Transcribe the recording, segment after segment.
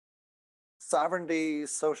sovereignty,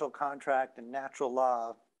 social contract, and natural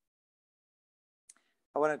law.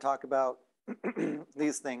 I want to talk about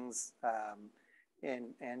these things, and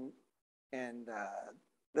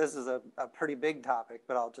this is a pretty big topic,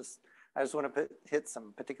 but I just want to hit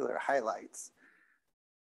some particular highlights.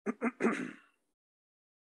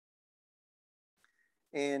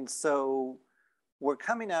 And so we're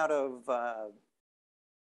coming out of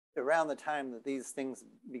around the time that these things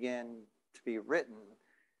began to be written,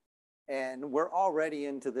 and we're already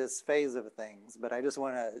into this phase of things, but I just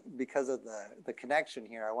want to, because of the connection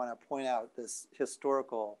here, I want to point out this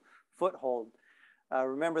historical foothold.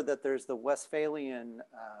 Remember that there's the Westphalian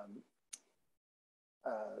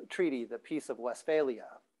treaty, the Peace of Westphalia,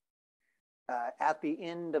 at the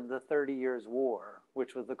end of the 30 Years' War,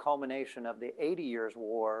 which was the culmination of the 80 Years'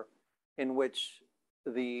 War, in which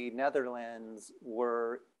the Netherlands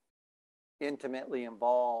were intimately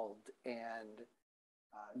involved, and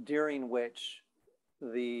during which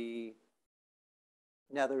the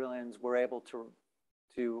Netherlands were able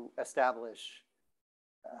to establish,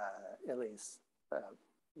 at least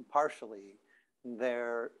partially,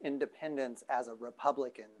 their independence as a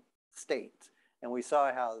republican state. And we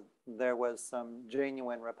saw how there was some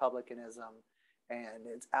genuine republicanism, and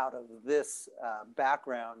it's out of this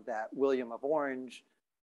background that William of Orange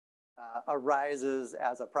arises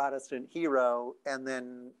as a Protestant hero, and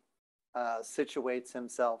then situates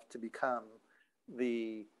himself to become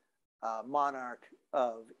the monarch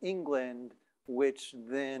of England, which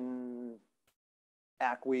then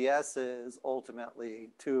acquiesces ultimately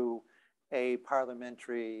to a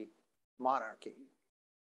parliamentary monarchy.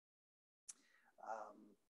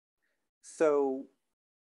 So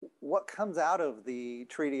what comes out of the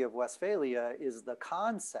Treaty of Westphalia is the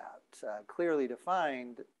concept, clearly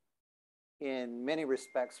defined in many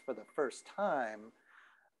respects for the first time,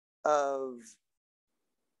 of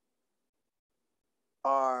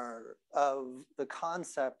the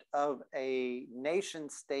concept of a nation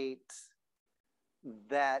state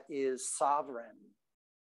that is sovereign,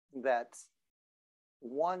 that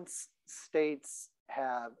once states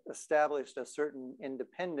have established a certain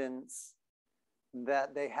independence,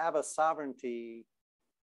 that they have a sovereignty,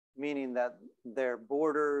 meaning that their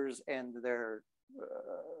borders and their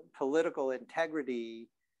political integrity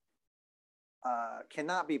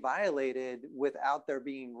cannot be violated without there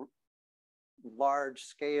being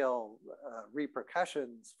large-scale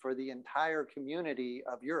repercussions for the entire community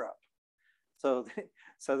of Europe. So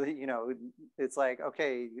that, you know, it's like,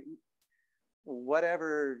 okay,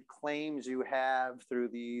 whatever claims you have through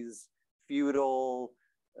these feudal,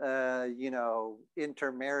 you know,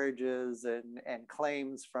 intermarriages and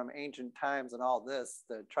claims from ancient times and all this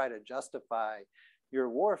to try to justify your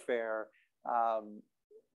warfare,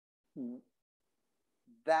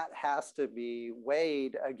 that has to be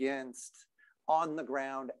weighed against on the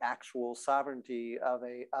ground actual sovereignty of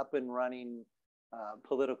a up and running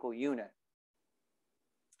political unit.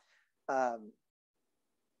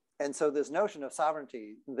 And so this notion of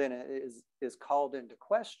sovereignty then is called into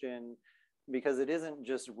question, because it isn't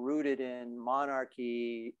just rooted in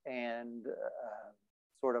monarchy and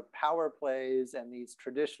sort of power plays and these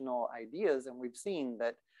traditional ideas. And we've seen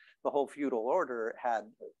that the whole feudal order had,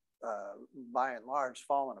 by and large,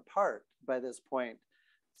 fallen apart by this point.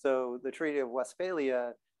 So the Treaty of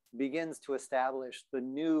Westphalia begins to establish the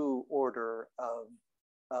new order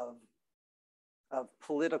of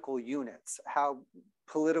political units, how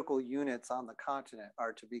political units on the continent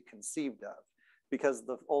are to be conceived of, because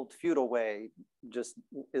the old feudal way just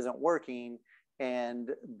isn't working,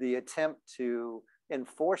 and the attempt to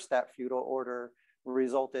enforce that feudal order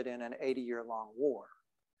resulted in an 80-year-long war.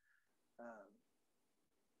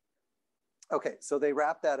 Okay, so they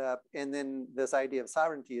wrap that up, and then this idea of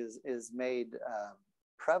sovereignty is made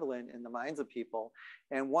prevalent in the minds of people.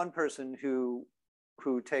 And one person who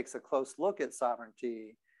takes a close look at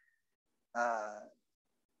sovereignty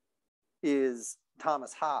is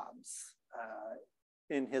Thomas Hobbes,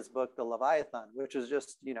 in his book, The Leviathan, which is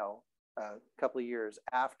just, you know, a couple of years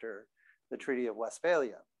after the Treaty of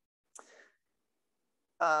Westphalia.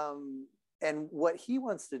 And what he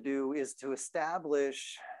wants to do is to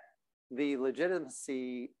establish the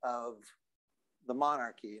legitimacy of the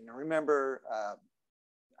monarchy. And remember,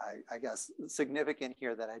 I guess significant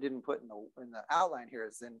here that I didn't put in the outline here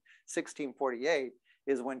is in 1648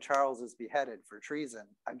 is when Charles is beheaded for treason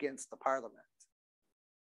against the Parliament.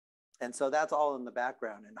 And so that's all in the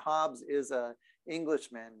background. And Hobbes is an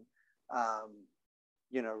Englishman,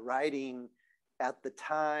 you know, writing at the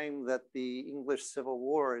time that the English Civil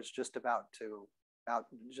War is just about to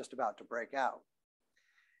break out.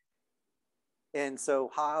 And so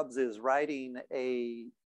Hobbes is writing a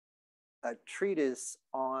a treatise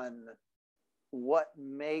on what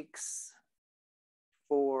makes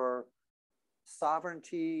for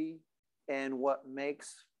sovereignty and what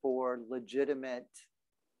makes for legitimate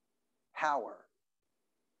power.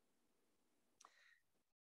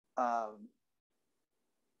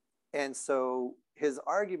 And so his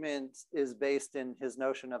argument is based in his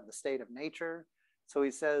notion of the state of nature. So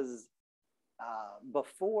he says,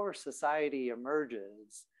 before society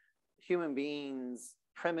emerges, human beings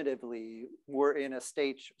primitively were in a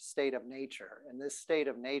state of nature. And this state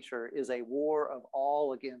of nature is a war of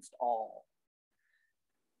all against all.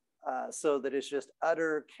 So that it's just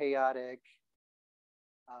utter chaotic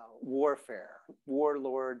warfare,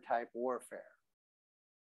 warlord type warfare.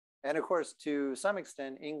 And of course, to some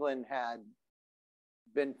extent, England had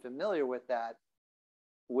been familiar with that,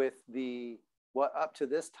 with what up to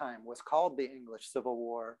this time was called the English Civil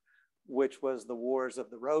War, which was the Wars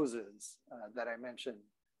of the Roses that I mentioned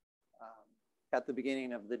at the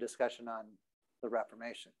beginning of the discussion on the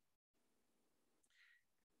Reformation.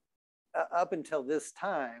 Up until this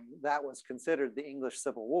time, that was considered the English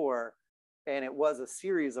Civil War, and it was a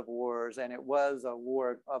series of wars, and it was a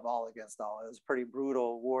war of all against all. It was pretty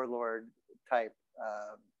brutal warlord type,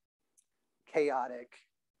 chaotic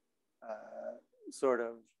sort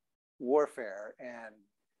of warfare,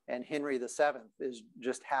 and Henry VII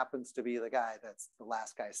just happens to be the guy that's the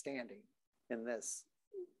last guy standing in this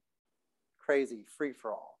crazy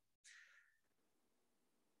free-for-all.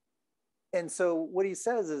 And so what he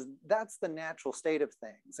says is that's the natural state of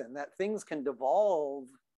things, and that things can devolve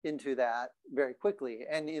into that very quickly.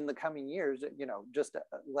 And in the coming years, you know, just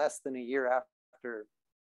less than a year after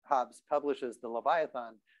Hobbes publishes the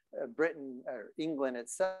Leviathan, Britain or England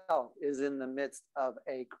itself is in the midst of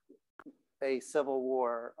a civil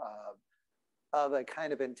war of a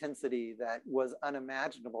kind of intensity that was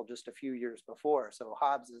unimaginable just a few years before. So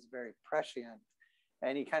Hobbes is very prescient,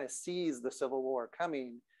 and he kind of sees the Civil War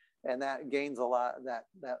coming, and that gains a lot, that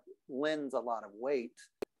lends a lot of weight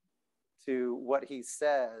to what he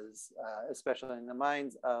says, especially in the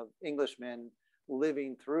minds of Englishmen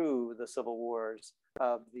living through the civil wars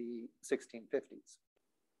of the 1650s.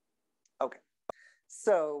 Okay,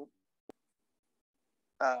 so,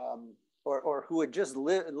 or who had just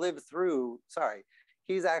lived through, sorry,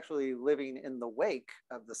 he's actually living in the wake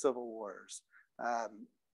of the civil wars.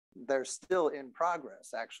 They're still in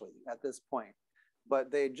progress, actually, at this point,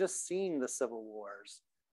 but they had just seen the civil wars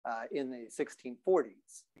in the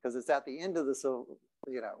 1640s, because it's at the end of the civil,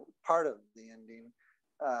 you know, part of the ending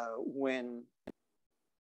when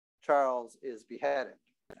Charles is beheaded.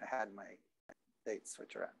 I had my dates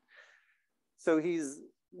switch around. So he's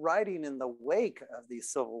writing in the wake of these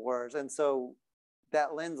civil wars, and so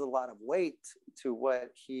that lends a lot of weight to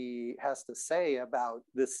what he has to say about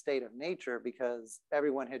this state of nature, because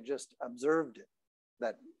everyone had just observed it,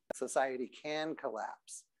 that society can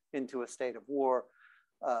collapse into a state of war,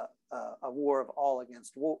 a war of all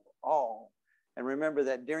against all. And remember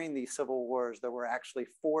that during these civil wars, there were actually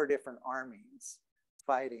 4 different armies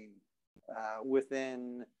fighting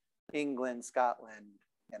within England, Scotland,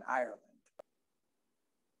 and Ireland.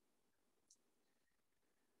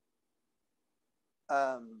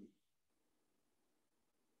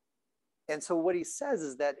 And so what he says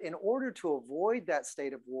is that in order to avoid that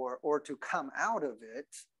state of war or to come out of it,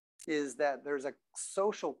 is that there's a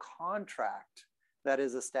social contract that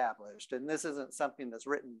is established. And this isn't something that's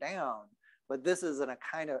written down, but this is an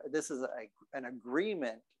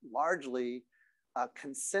agreement, largely a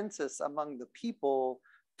consensus among the people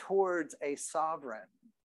towards a sovereign.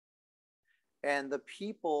 And the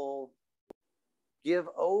people give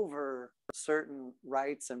over certain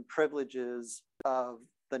rights and privileges of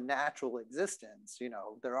the natural existence. You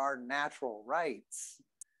know, there are natural rights,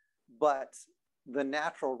 but the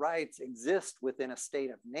natural rights exist within a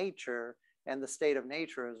state of nature, and the state of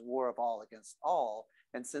nature is war of all against all.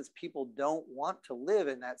 And since people don't want to live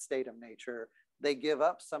in that state of nature, they give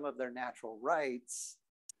up some of their natural rights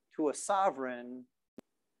to a sovereign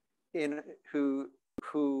and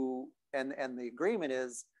the agreement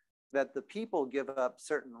is that the people give up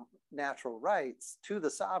certain natural rights to the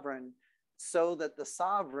sovereign so that the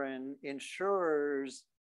sovereign ensures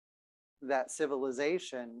that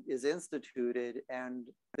civilization is instituted and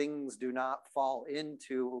things do not fall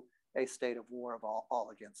into a state of war of all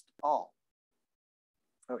against all.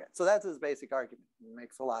 Okay, so that's his basic argument. It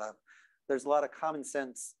makes there's a lot of common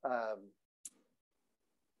sense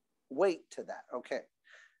weight to that. Okay.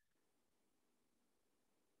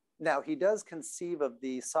 Now, he does conceive of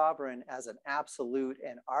the sovereign as an absolute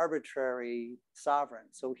and arbitrary sovereign.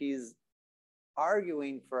 So he's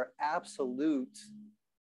arguing for absolute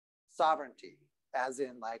sovereignty. as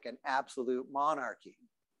in like an absolute monarchy,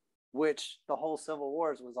 which the whole Civil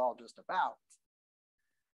Wars was all just about.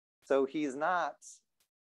 So he's not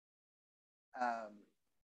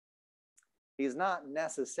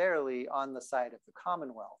necessarily on the side of the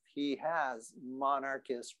Commonwealth. He has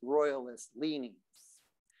monarchist, royalist leanings.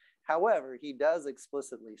 However, he does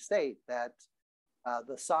explicitly state that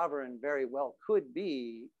the sovereign very well could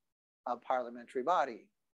be a parliamentary body.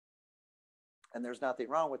 And there's nothing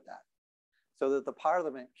wrong with that. So that the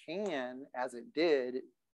parliament can, as it did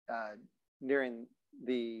during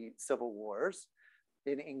the civil wars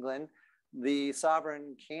in England, the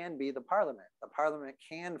sovereign can be the parliament. The parliament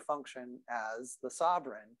can function as the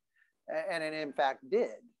sovereign, and it in fact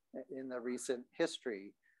did in the recent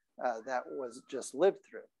history that was just lived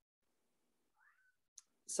through.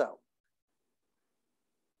 So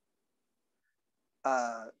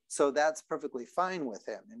that's perfectly fine with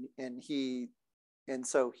him, and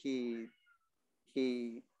so he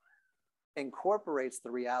incorporates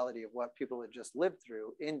the reality of what people had just lived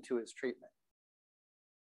through into his treatment.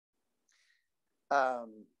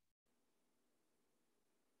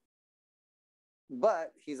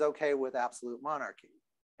 But he's okay with absolute monarchy,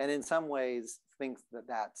 and in some ways thinks that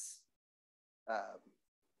that's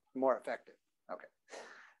more effective. Okay.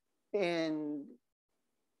 And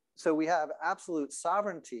so we have absolute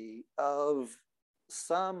sovereignty of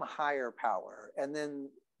some higher power, and then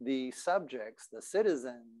the subjects, the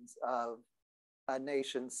citizens of a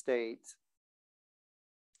nation state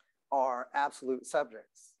are absolute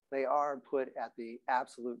subjects. They are put at the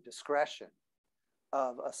absolute discretion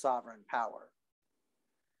of a sovereign power.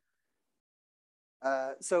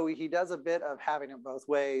 So he does a bit of having it both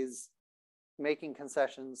ways, making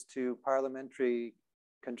concessions to parliamentary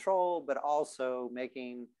control, but also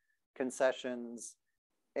making concessions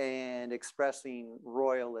and expressing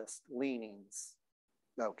royalist leanings.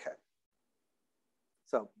 Okay.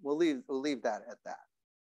 So we'll leave that at that.